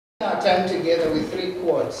Our time together with three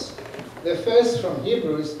quotes. The first from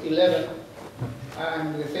Hebrews 11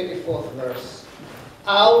 and the 34th verse.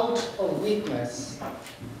 Out of weakness,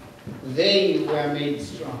 they were made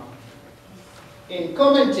strong. In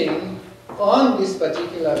commenting on this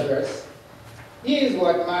particular verse, here is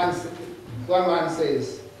what one man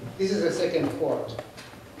says. This is the second quote.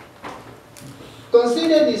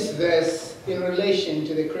 Consider this verse in relation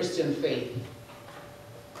to the Christian faith.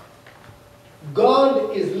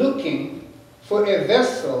 God is looking for a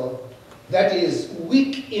vessel that is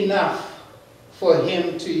weak enough for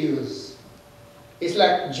him to use. It's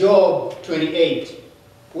like Job 28,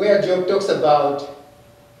 where Job talks about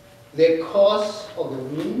the course of the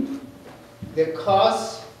wind, the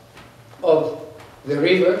course of the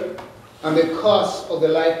river, and the course of the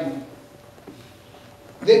lightning.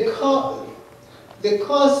 The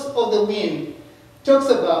course of the wind talks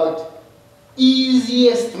about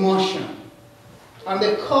easiest motion. And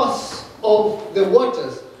the course of the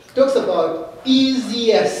waters talks about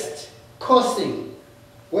easiest coursing,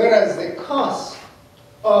 whereas the course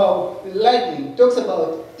of lightning talks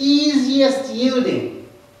about easiest yielding.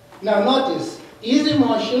 Now notice, easy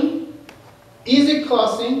motion, easy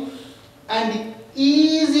coursing, and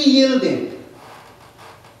easy yielding.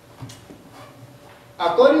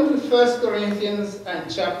 According to 1 Corinthians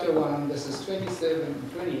and chapter 1, verses 27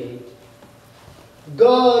 and 28,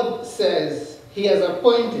 God says he has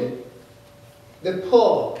appointed the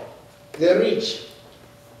poor, the rich,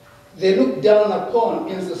 the looked down upon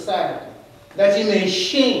in society, that he may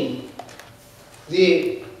shame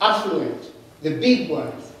the affluent, the big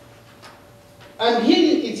ones. And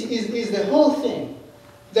here it is the whole thing,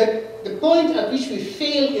 that the point at which we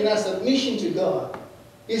fail in our submission to God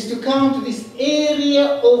is to come to this area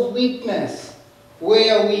of weakness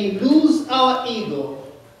where we lose our ego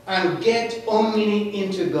and get only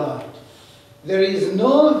into God. There is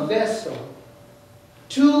no vessel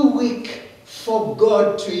too weak for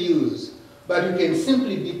God to use, but you can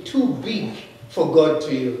simply be too big for God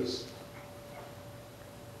to use.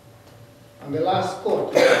 And the last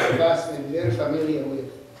quote, the verse we're very familiar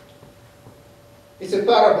with. It's a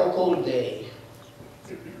parable called Day.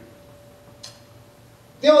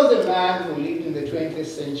 There was a man who lived in the 20th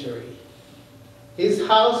century. His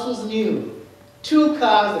house was new. 2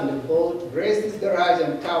 cars and a boat, raised his garage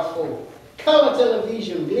and car full. Color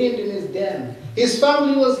television gleamed in his den. His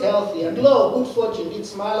family was healthy, and lo, good fortune did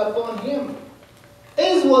smile upon him.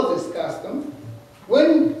 As was his custom,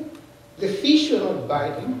 when the fish were not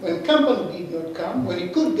biting, when company did not come, when he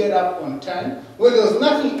could get up on time, when there was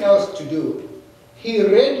nothing else to do, he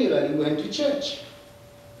regularly went to church.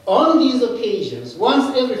 On these occasions,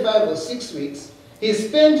 once every 5 or 6 weeks, he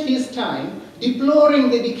spent his time deploring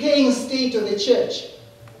the decaying state of the church.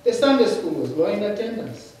 The Sunday school was low in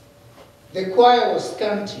attendance. The choir was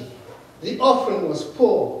scanty. The offering was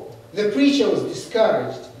poor. The preacher was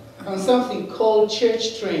discouraged. And something called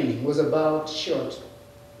church training was about short.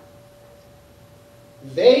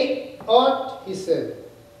 They ought, he said,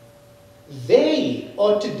 they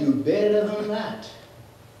ought to do better than that.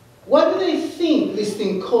 What do they think this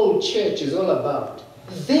thing called church is all about?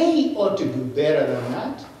 They ought to do better than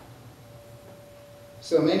that.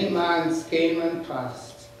 So many months came and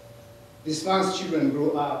passed. This man's children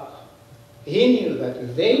grew up. He knew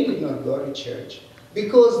that they did not go to church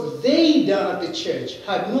because they down at the church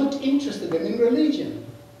had not interested them in religion.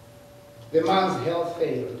 The man's health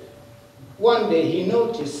failed. One day he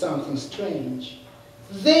noticed something strange.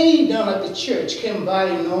 They down at the church came by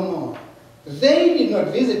no more. They did not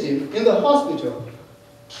visit him in the hospital.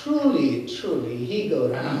 Truly, truly, he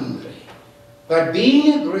got angry. But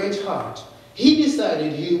being a great heart, he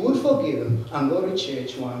decided he would forgive them and go to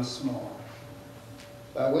church once more.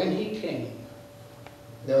 But when he came,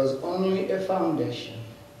 there was only a foundation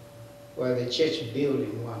where the church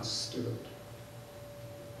building once stood.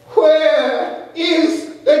 Where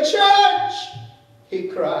is the church? He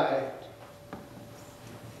cried.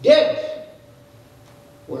 Dead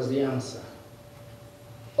was the answer.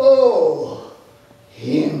 Oh,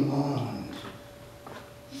 he moaned.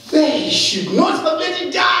 They should not have let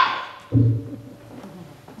it die.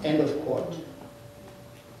 End of quote.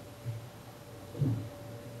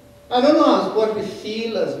 I don't know what we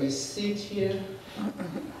feel as we sit here.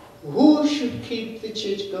 Who should keep the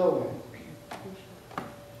church going?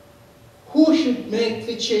 Who should make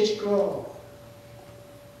the church grow?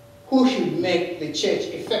 Who should make the church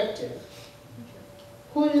effective?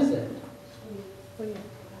 Who is it?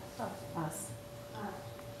 Us.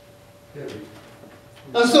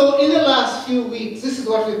 And so in the last few weeks, this is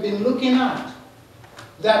what we've been looking at.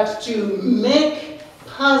 That to make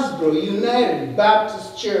Parrsboro United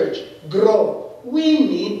Baptist Church grow, we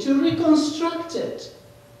need to reconstruct it.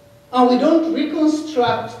 And we don't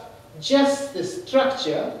reconstruct just the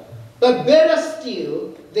structure, but better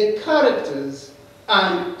still, the characters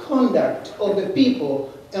and conduct of the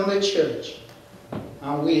people in the church.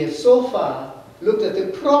 And we have so far looked at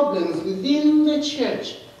the problems within the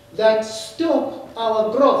church that stop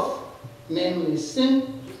our growth, namely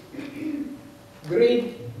sin,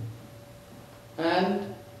 greed,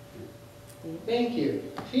 and, thank you,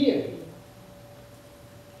 fear.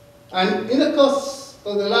 And in the course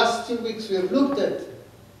of the last 2 weeks, we have looked at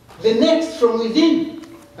the next from within,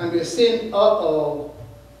 and we've seen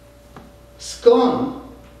scorn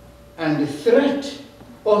and the threat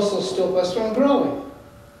also stop us from growing.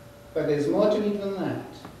 But there's more to it than that.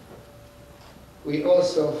 We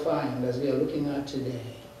also find, as we are looking at today,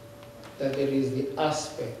 that there is the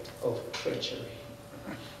aspect of treachery.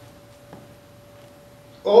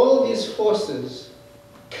 All these forces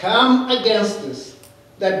come against us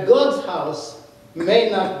that God's house may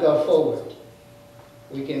not go forward.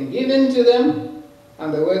 We can give in to them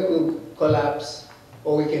and the work will collapse,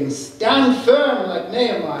 or we can stand firm like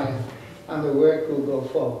Nehemiah and the work will go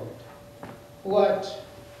forward. What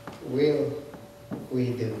will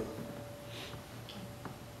we do?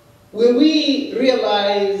 Will we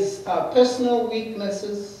realize our personal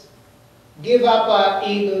weaknesses, give up our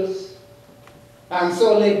egos, and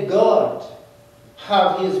so let God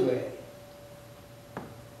have his way?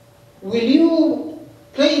 Will you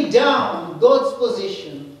play down God's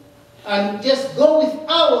position and just go with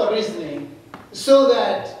our reasoning so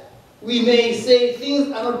that we may say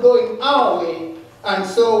things are not going our way, and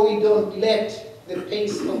so we don't let the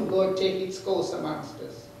pace of God take its course amongst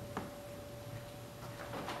us?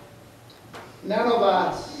 None of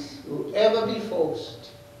us will ever be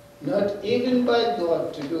forced, not even by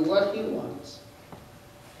God, to do what he wants.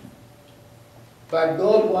 But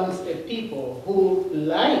God wants a people who,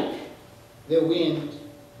 like the wind,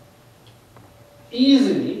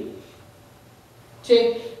 easily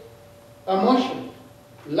take a motion,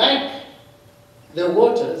 like the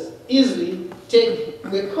waters, easily take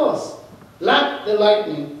the course, like the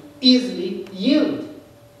lightning, easily yield.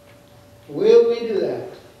 Will we do that?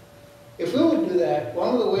 If we would do that,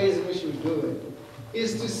 one of the ways in which we do it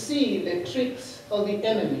is to see the tricks of the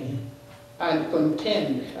enemy and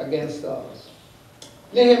contend against those.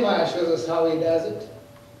 Nehemiah shows us how he does it.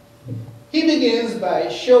 He begins by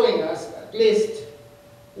showing us at least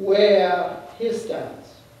where he stands.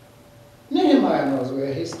 Nehemiah knows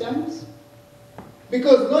where he stands.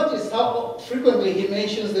 Because notice how frequently he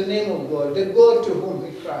mentions the name of God, the God to whom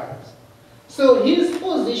he cries. So his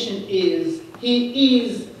position is, he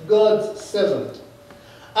is God's servant.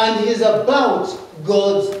 And he's about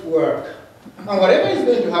God's work. And whatever is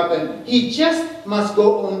going to happen, he just must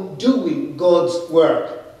go on doing God's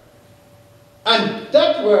work. And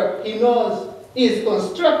that work, he knows, is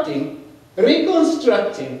constructing,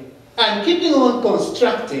 reconstructing, and keeping on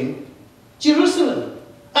constructing Jerusalem.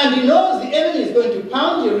 And he knows the enemy is going to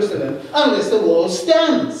pound Jerusalem unless the wall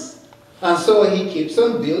stands. And so he keeps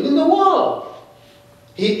on building the wall.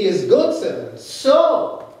 He is God's servant.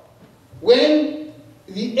 So, when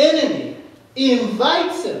the enemy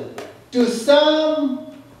invites him to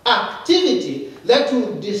some activity that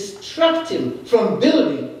will distract him from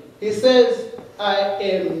building, he says, I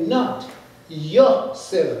am not your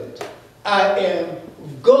servant. I am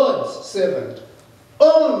God's servant.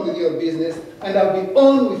 On with your business, and I'll be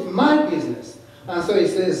on with my business. And so he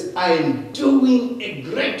says, I am doing a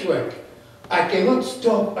great work. I cannot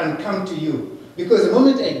stop and come to you. Because the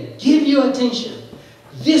moment I give you attention,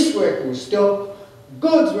 this work will stop,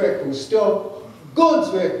 God's work will stop,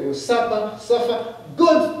 God's work will suffer,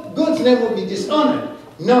 God's name will be dishonored.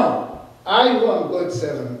 No, I who am God's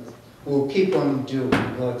servant will keep on doing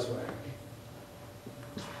God's work.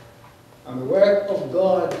 And the work of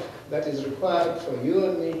God that is required for you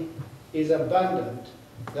and me is abundant,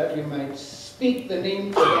 that we might speak the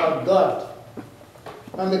name of our God.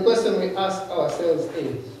 And the question we ask ourselves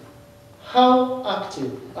is, how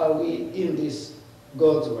active are we in this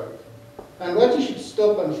God's work? And what you should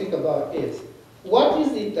stop and think about is, what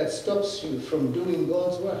is it that stops you from doing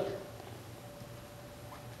God's work?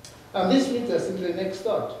 And this leads us into the next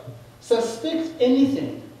thought. Suspect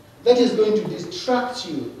anything that is going to distract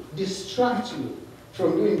you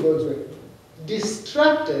from doing God's work.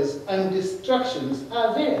 Distractors and distractions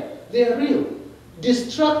are there. They are real.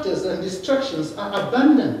 Distractors and distractions are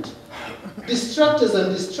abundant. Distractors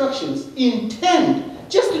and distractions intend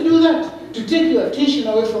just to do that, to take your attention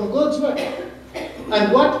away from God's work.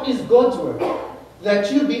 And what is God's work?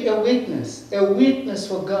 That you be a witness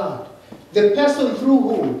for God. The person through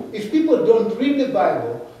whom, if people don't read the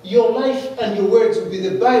Bible, your life and your words will be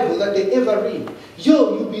the Bible that they ever read.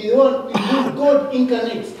 You'll be the one who God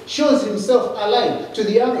incarnates, shows himself alive to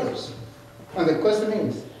the others. And the question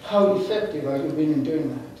is, how effective have you been in doing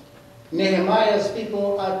that? Nehemiah's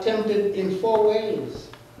people are tempted in 4 ways.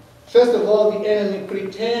 First of all, the enemy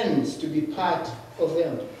pretends to be part of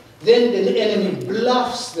them. Then the enemy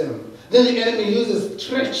bluffs them. Then the enemy uses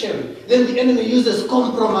treachery. Then the enemy uses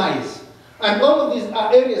compromise. And all of these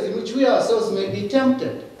are areas in which we ourselves may be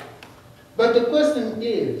tempted. But the question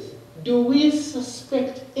is, do we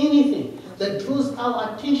suspect anything that draws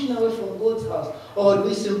our attention away from God's house? Or do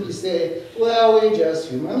we simply say, well, we're just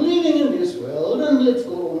human living in this world, and let's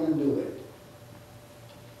go on and do it?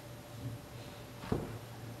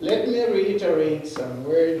 Let me reiterate some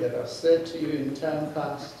words that I've said to you in time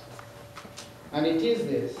past. And it is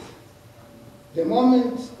this. The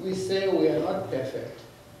moment we say we are not perfect,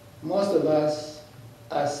 most of us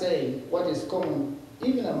are saying what is common,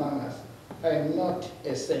 even among us, I am not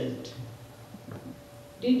a saint.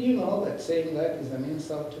 Did you know that saying that is an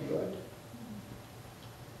insult to God?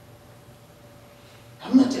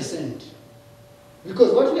 I'm not a saint.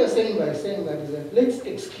 Because what we are saying by saying that is that let's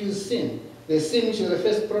excuse sin. The sin which was the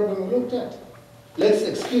first problem we looked at. Let's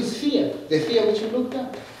excuse fear, the fear which we looked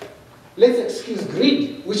at. Let's excuse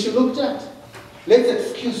greed, which we looked at. Let's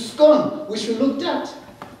excuse scorn, which we looked at.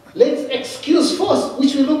 Let's excuse force,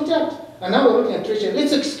 which we looked at. And now we're looking at treachery.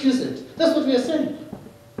 Let's excuse it. That's what we are saying.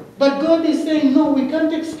 But God is saying, no, we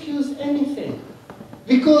can't excuse anything.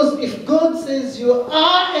 Because if God says you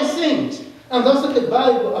are a saint, and that's what the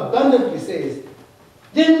Bible abundantly says,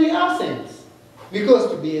 then we are saints.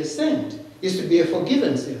 Because to be a saint is to be a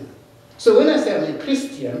forgiven sinner. So when I say I'm a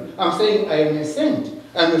Christian, I'm saying I am a saint.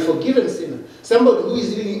 I'm a forgiven sinner. Somebody who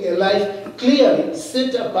is living a life clearly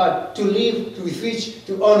set apart to live with which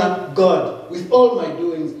to honor God with all my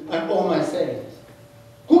doings and all my sayings.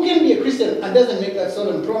 Who can be a Christian and doesn't make that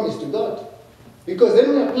solemn promise to God? Because then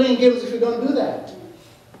we are playing games if we don't do that.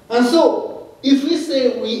 And so, if we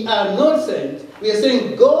say we are not saints, we are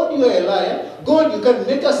saying, God, you are a liar. God, you can't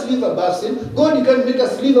make us live above sin. God, you can't make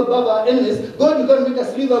us live above our enemies. God, you can't make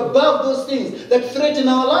us live above those things that threaten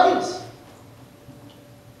our lives.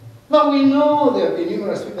 But we know there have been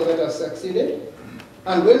numerous people that have succeeded.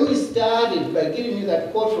 And when we started by giving you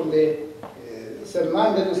that quote from the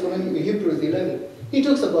sermon that was commenting in Hebrews 11, he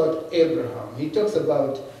talks about Abraham, he talks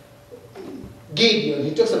about Gideon,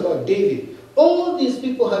 he talks about David. All these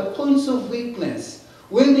people had points of weakness.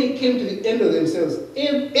 When they came to the end of themselves,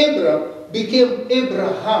 Abraham became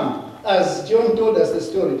Abraham, as John told us the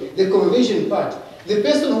story, the conversion part. The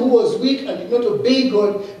person who was weak and did not obey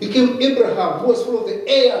God became Abraham, who was full of the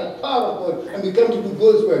air and power of God and began to do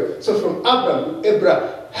God's work. So from Abraham to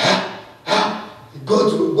Abraham,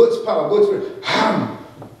 God's power, God's work,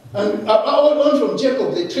 and on from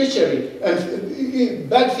Jacob, the treachery and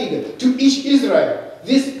bad figure, to each Israel,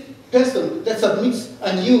 this person that submits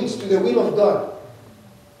and yields to the will of God.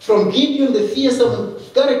 From Gideon, the fearsome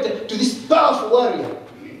character, to this powerful warrior.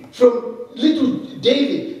 From little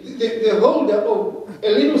David, the holder of a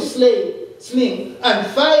little sling and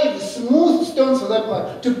 5 smooth stones for that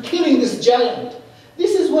matter, to killing this giant.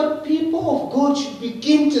 This is what people of God should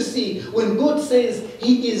begin to see when God says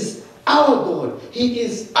He is our God. He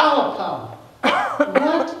is our power.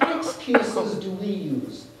 What excuses do we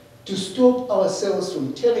use to stop ourselves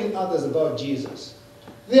from telling others about Jesus?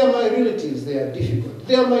 They are my relatives, they are difficult.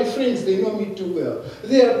 They are my friends, they know me too well.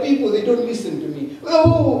 They are people, they don't listen to me.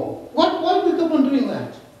 Oh, why do we keep on doing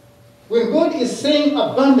that? When God is saying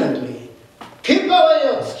abundantly, keep away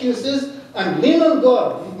your excuses and lean on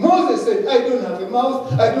God. Moses said, I don't have a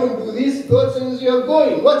mouth, I don't do this. God says, you are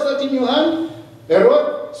going. What's that in your hand? A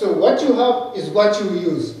rod. So what you have is what you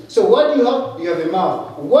use. So what do you have? You have a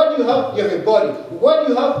mouth. What do you have? You have a body. What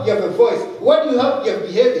do you have? You have a voice. What do you have? You have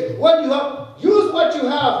behavior. What do you have? Use what you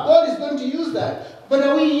have. God is going to use that. But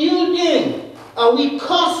are we yielding? Are we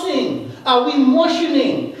cursing? Are we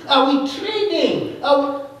motioning? Are we trading?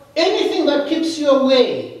 Anything that keeps you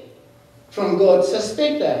away from God,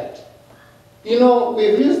 suspect that. You know,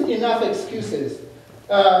 we've used enough excuses.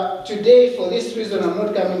 Today, for this reason, I'm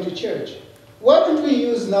not coming to church. Why don't we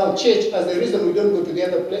use now church as the reason we don't go to the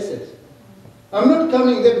other places? I'm not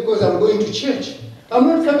coming there because I'm going to church. I'm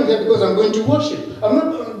not coming there because I'm going to worship. I'm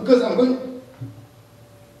not because I'm going...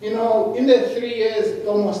 You know, in the 3 years,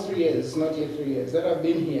 almost 3 years, not yet 3 years, that I've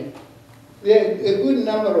been here, there are a good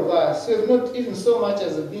number of us who have not even so much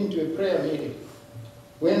as been to a prayer meeting.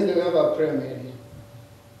 Wednesday we have our prayer meeting.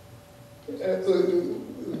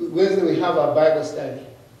 Wednesday we have our Bible study.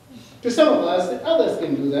 To some of us, others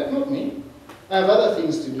can do that, not me. I have other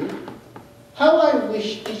things to do. How I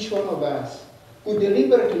wish each one of us who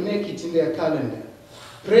deliberately make it in their calendar.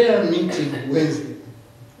 Prayer meeting Wednesday.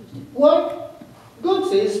 What? God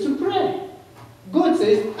says to pray. God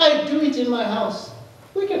says, I do it in my house.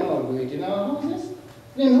 We can all do it in our houses.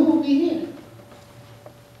 Then who will be here?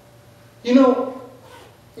 You know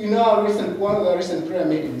one of our recent prayer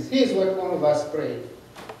meetings, here's what one of us prayed.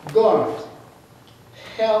 God,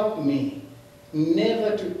 help me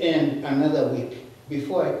never to end another week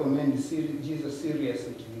before I commend Jesus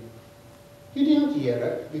seriously to you. You did not hear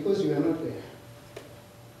that because you were not there.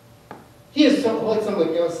 Here's what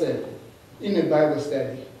somebody else said in a Bible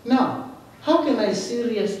study. Now, how can I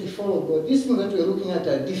seriously follow God? These things that we're looking at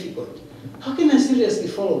are difficult. How can I seriously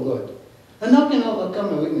follow God? And how can I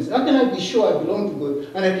overcome my weakness? How can I be sure I belong to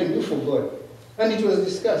God and I can do for God? And it was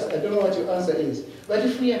discussed. I don't know what your answer is. But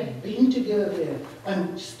if we had been together there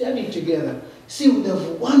and studied together, see, we'd have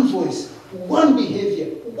one voice, one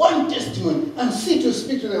behavior, one testimony, and see to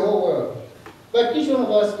speak to the whole world. But each one of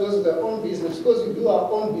us goes with our own business because we do our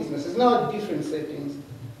own businesses, now different settings.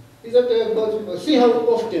 Is that God's people? See how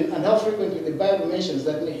often and how frequently the Bible mentions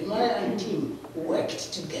that Nehemiah and team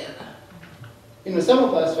worked together. Some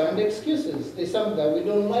of us find excuses. There's something that we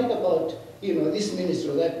don't like about, this ministry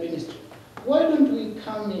or that ministry. Why don't we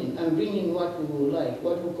come in and bring in what we will like,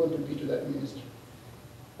 what will contribute to that ministry?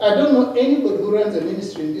 I don't know anybody who runs a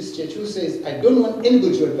ministry in this church who says, I don't want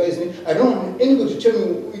anybody to advise me. I don't want anybody to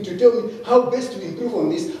tell me how best to improve on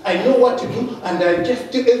this. I know what to do, and I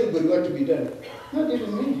just tell everybody what to be done. Not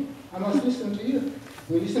even me. I must listen to you.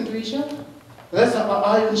 We listen to each other. That's how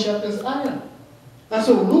iron sharpens iron. And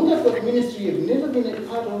so look at what ministry you've never been a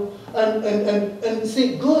part of and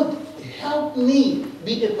say, God, help me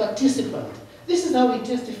be a participant. This is how we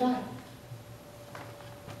testify.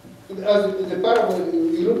 As the parable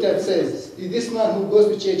we looked at says, this man who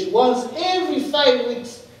goes to church once every 5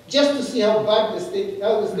 weeks just to see how bad the state is.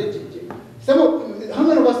 How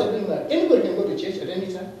many of us are doing that? Anybody can go to church at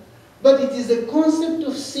any time. But it is a concept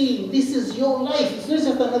of seeing this is your life. It's not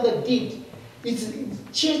just another deed.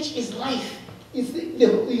 Church is life. It's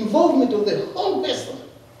the involvement of the whole person.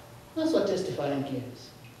 That's what testifying is.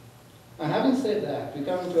 And having said that, we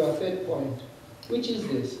come to our third point, which is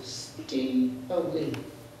this: stay away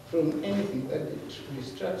from anything that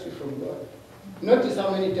distracts you from God. Notice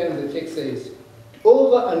how many times the text says,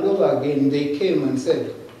 over and over again they came and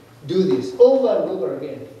said, do this, over and over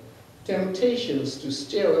again. Temptations to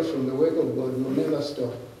stay away from the work of God will never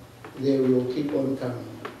stop. They will keep on coming.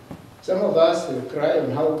 Some of us will cry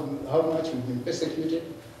on how much we've been persecuted.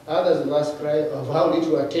 Others of us cry of how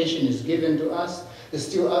little attention is given to us.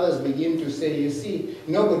 Still others begin to say, you see,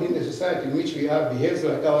 nobody in the society in which we are behaves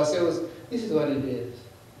like ourselves. This is what it is.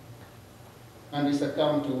 And we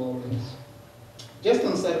succumb to all this. Just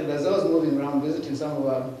on Saturday, as I was moving around visiting some of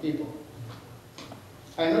our people,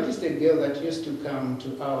 I noticed a girl that used to come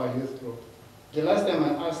to our youth group. The last time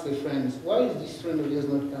I asked the friends, why is this friend of yours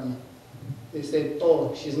not coming? They said,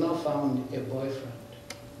 oh, she's now found a boyfriend.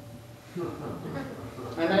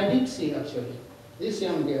 And I did see, actually, this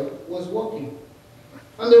young girl was walking.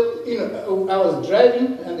 And, I was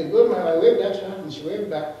driving, and the girl, I waved at her, and she waved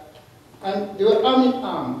back. And they were arm in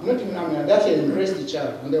arm, not even arm in arm, they actually embraced each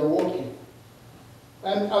other, and they were walking.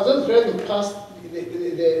 And as I was driving past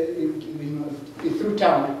through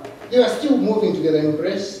town, they were still moving together,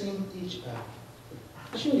 embracing each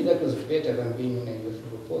other. Surely that was better than being in a youth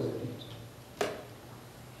group, wasn't it?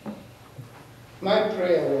 My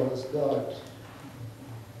prayer was, God,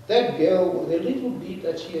 that girl, the little bit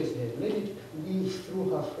that she has had, let it weave through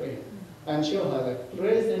her frame and show her that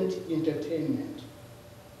present entertainment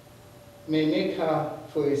may make her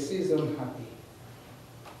for a season happy,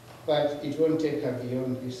 but it won't take her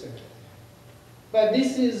beyond this earth. But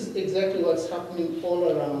this is exactly what's happening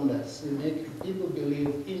all around us. We make people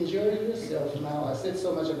believe, enjoy yourself now. I said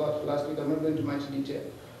so much about it last week, I'm not going into much detail.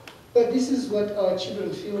 But this is what our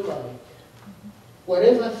children feel like.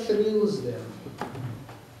 Whatever thrills them.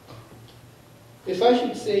 If I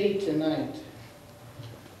should say tonight,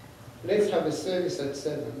 let's have a service at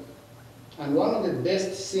 7, and one of the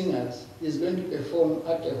best singers is going to perform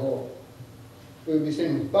at the hall, we'll be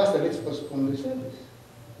saying, Pastor, let's postpone the service,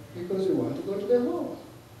 because we want to go to the hall.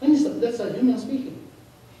 And that's a human speaking.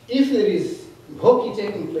 If there is hockey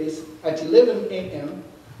taking place at 11 a.m.,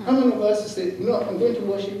 how many of us say, no, I'm going to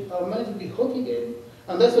worship, our mind will be hockey game?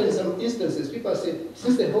 And that's why in some instances, people say,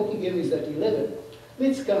 since the hockey game is at 11,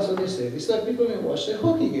 let's cancel the service so that people may watch the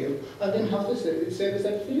hockey game and then have the service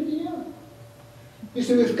at 3 p.m. You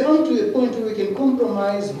see, we've come to a point where we can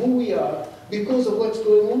compromise who we are because of what's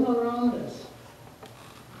going on around us.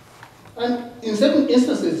 And in certain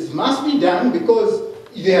instances, it must be done because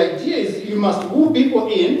the idea is you must woo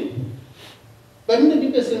people in, But in the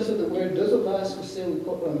deeper sense of the word, those of us who say we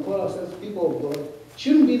call ourselves people of God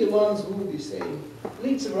shouldn't be the ones who will be saying,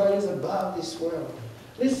 let's rise above this world.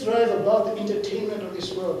 Let's rise above the entertainment of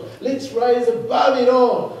this world. Let's rise above it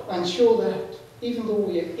all and show that even though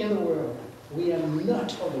we are in the world, we are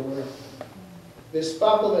not of the world. The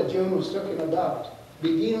sparkle that John was talking about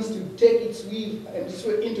begins to take its weave and its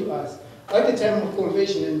way into us at the time of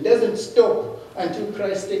conversion and doesn't stop until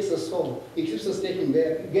Christ takes us home. He keeps us getting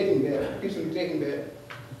there, keeps us taking there.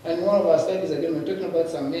 And in one of our studies, again, we're talking about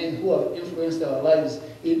some men who have influenced our lives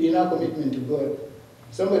in our commitment to God.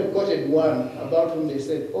 Somebody quoted one about whom they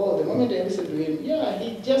said, oh, the moment I listen to him, yeah,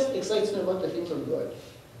 he just excites me about the things of God.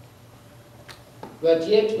 But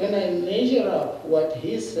yet, when I measure up what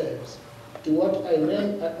he says to what I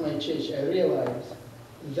learned at my church, I realize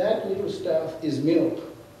that little stuff is milk.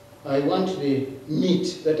 I want the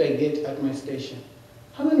meat that I get at my station.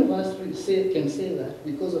 How many of us can say that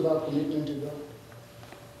because of our commitment to God?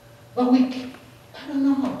 But I don't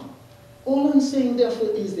know. All I'm saying, therefore,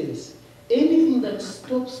 is this. Anything that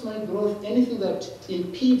stops my growth, anything that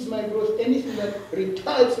impedes my growth, anything that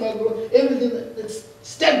retards my growth, everything that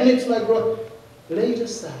stagnates my growth, lay it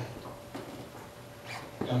aside.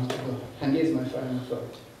 Come to God. And here's my final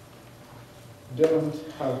thought. Don't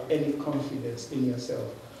have any confidence in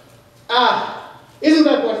yourself. Isn't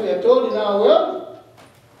that what we are told in our world?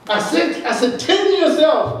 Ascertain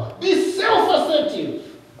yourself. Be self-assertive.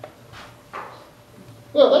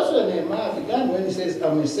 Well, that's where Nehemiah began when he says,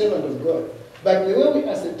 I'm a servant of God. But the way we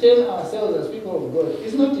ascertain ourselves as people of God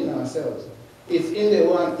is not in ourselves. It's in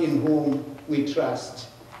the one in whom we trust.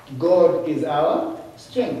 God is our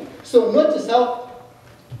strength. So notice how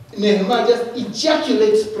Nehemiah just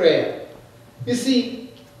ejaculates prayer. You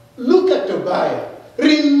see, look at Tobiah.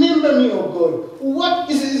 Remember me, O God.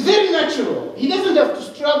 It's very natural. He doesn't have to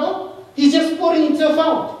struggle. He's just pouring himself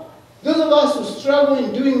out. Those of us who struggle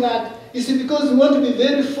in doing that, you see, because we want to be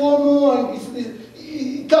very formal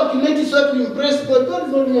and calculated so that we impress God. God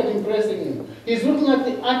is not looking at impressing him. He's looking at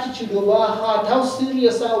the attitude of our heart. How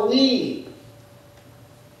serious are we?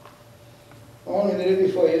 Only the day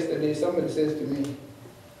before yesterday, somebody says to me,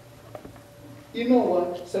 you know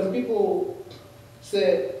what? Some people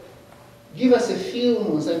say, give us a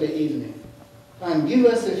film on Sunday evening. And give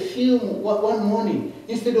us a film one morning.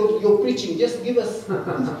 Instead of your preaching, just give us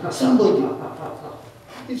somebody.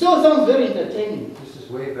 It all sounds very entertaining. This is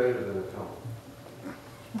way better than a film.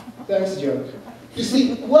 Thanks, John. You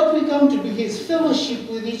see, what we come to do is fellowship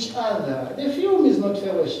with each other. The film is not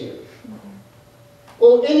fellowship.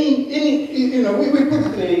 Or we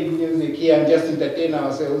could play music here and just entertain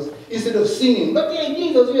ourselves instead of singing. But the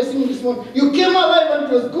idea is, as we were singing this morning, you came alive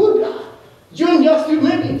and it was good. John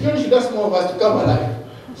maybe John should ask more of us to come alive.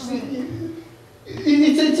 See,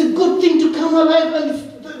 it's a good thing to come alive, and it's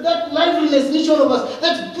that liveliness in each one of us,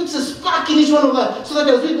 that puts a spark in each one of us, so that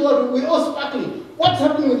as we go out, we're all sparkling. What's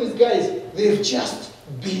happening with these guys? They've just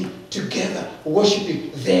been together,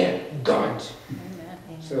 worshiping their God.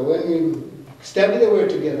 So when we study the Word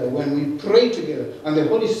together, when we pray together, and the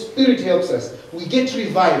Holy Spirit helps us, we get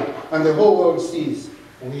revived, and the whole world sees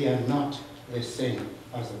we are not the same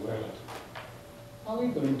as the world. Are we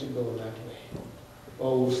going to go that way?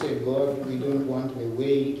 Or we'll say, God, we don't want the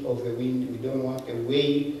way of the wind. We don't want the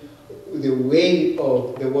way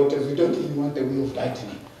of the waters. We don't even want the way of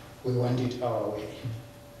lightning. We want it our way.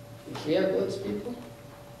 If we are God's people,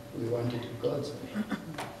 we want it God's way.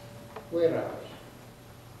 Where are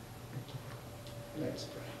we? Let's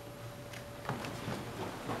pray.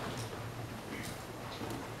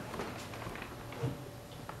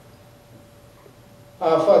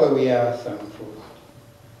 Our Father, we are thankful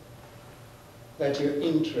that your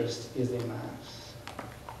interest is in us.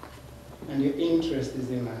 And your interest is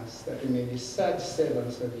in us, that we may be such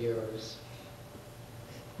servants of yours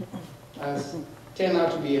as turn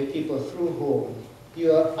out to be a people through whom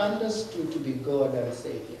you are understood to be God and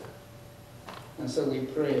Savior. And so we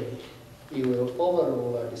pray you will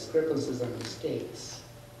overrule our discrepancies and mistakes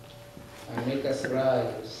and make us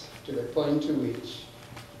rise to the point to which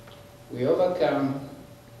we overcome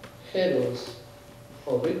hurdles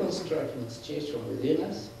of reconstructing this church from within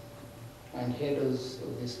us and hurdles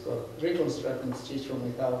of this God, reconstructing this church from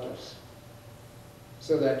without us,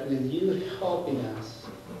 so that with you helping us,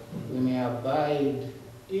 we may abide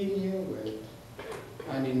in your word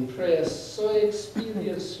and in prayer so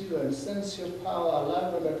experience you and sense your power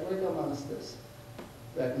alive and at work amongst us,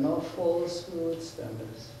 that no falsehood stand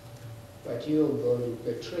us, but you, O God,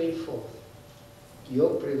 will betray forth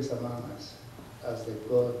your praise among us as the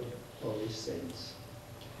God of his saints.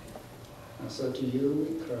 And so to you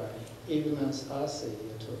we cry, even as our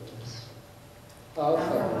Savior taught us. Amen. Our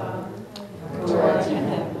Father, who art in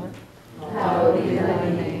heaven, hallowed be thy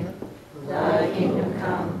name. Thy kingdom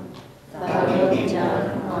come, thy will be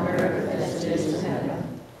done on earth as it is in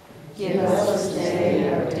heaven. Give us this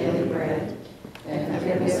day our daily bread, and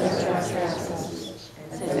forgive us our trespasses,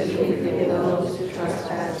 as we forgive those who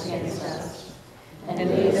trespass against us. And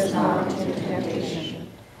lead us not into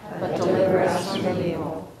temptation, but deliver us from evil.